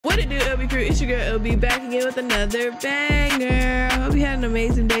What it do, LB crew? It's your girl LB back again with another banger. Hope you had an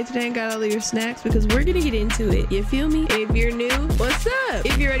amazing day today and got all of your snacks because we're gonna get into it. You feel me? If you're new, what's up?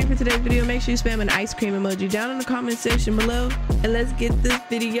 If you're ready for today's video, make sure you spam an ice cream emoji down in the comment section below and let's get this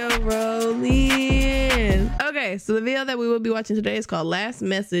video rolling. Okay, so the video that we will be watching today is called Last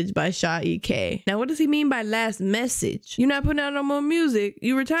Message by WHATS. Now, what does he mean by last message? You're not putting out no more music?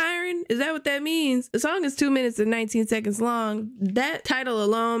 You retiring? Is that what that means? The song is 2 minutes and 19 seconds long. That title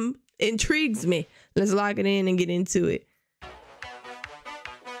alone intrigues me. Let's lock it in and get into it.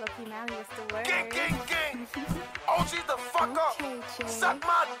 Gang, gang, gang. OG the fuck up. Suck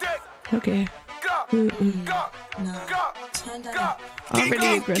my dick. Okay.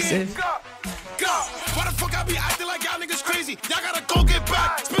 Already aggressive. Why the fuck I be acting like y'all niggas crazy? Y'all gotta go get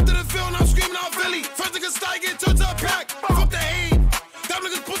back. Spit to the field, I'm screaming out Philly. First niggas start get turned to a pack. Fuck the hate. Them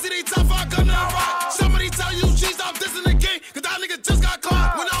niggas pussy, they tough, I gun and rock. Somebody tell you G stop dissing the game, cause that nigga just got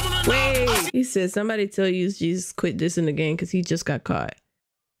caught. When I'm on the Wait, he said somebody tell USG's quit dissing the game cause he just got caught.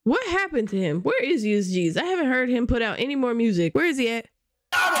 What happened to him? Where is USG's? I haven't heard him put out any more music. Where is he at?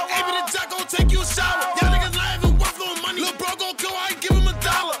 Amy the Jack gon' take you a shower. Y'all niggas not even worth no money. Lil' bro gon' kill, I ain't give him $1.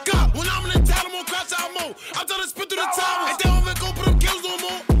 God, when I'm in the town, I'm gon' crash out more. I'm trying to spit through the towers. And they don't even gon' put them kills no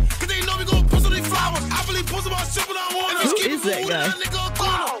more. Cause they know we gon' push on these flowers. I really push about shit when I want. Who is that guy?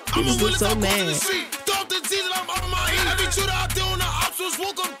 He just looks so mad. Throw up the season, I'm up in my heat. Every shooter out there on the ops was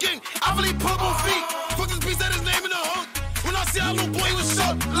woke up king. I really put on feet. Fuck this beast that his name in the hook. When I see our little boy was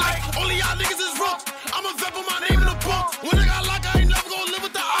shot, like only y'all niggas is rooks. I'm a vet with my name in the book. When I got locked, I ain't never gonna live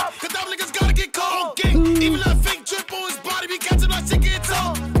with the op. Cause them niggas gotta get caught on gang. Even that fake drip on his body be catching my shit get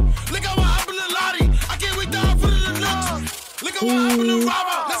tough. Look at what happened to Lottie. I can't wait till I put it in the nuts. Look at what happened to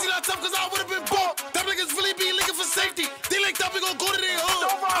Robert. Let's see that tough cause I would've been broke. Them niggas really be looking for safety. They linked up, we gon' go to their hood.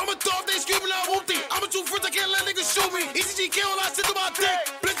 I'm a dog, they screaming out whoopty. I'm a true friend, I can't let niggas shoot me. ECG all I shit to my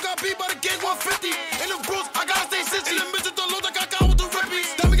dick. Blitz got beat by the gang 150. In the bros, I gotta stay 60. In the midget, the load, I got with the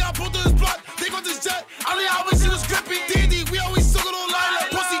rippies. Then we got pulled to his block. They got this jet. I always see was grippy. D&D, we always suck it on line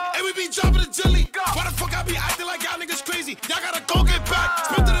like pussy. And we be dropping the jelly. Why the fuck I be acting like y'all niggas crazy? Y'all gotta go get back.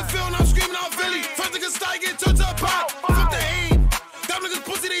 Spit to the field, I'm screaming out Philly. First niggas start get turned to a pack. Fuck the hate. Them niggas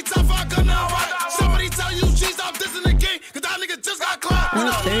pussy, they tough, I gun and rock. Somebody tell you G stop dissing the game, cause that nigga just got caught. Oh,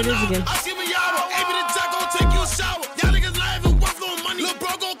 there it is again. I see me out. Amy the Jack gon' take you a shower. Y'all niggas not even worth no money. Lil'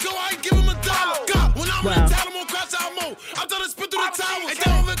 bro gon' kill, I ain't give him $1. God, when I'm in the town, I'm gon' crash out more. I'm trying to spit through the towers. And they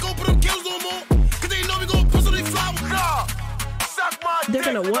don't even gon' put them kills no more. Cause they know we gon' push on these flowers. They're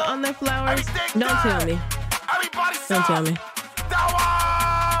gonna what on their flowers? Don't tell me. Don't tell me.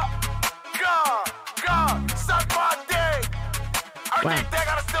 Wow.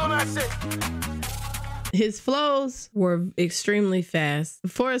 His flows were extremely fast.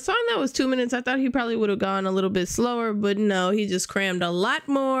 For a song that was 2 minutes, I thought he probably would have gone a little bit slower, but no, he just crammed a lot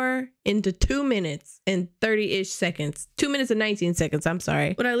more into 2 minutes and 30-ish seconds. 2 minutes and 19 seconds, I'm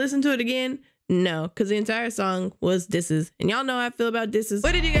sorry. Would I listen to it again? No, because the entire song was disses. And y'all know how I feel about disses.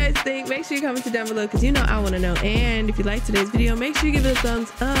 What did you guys think? Make sure you comment it down below because you know I want to know. And if you like today's video, make sure you give it a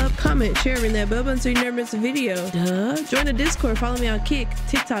thumbs up, comment, share, ring that bell button so you never miss a video. Duh. Join the Discord, follow me on Kick,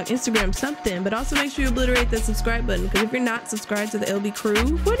 TikTok, Instagram, something. But also make sure you obliterate that subscribe button because if you're not subscribed to the LB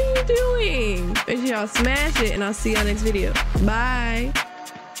crew, what are you doing? Make sure y'all smash it and I'll see y'all next video. Bye.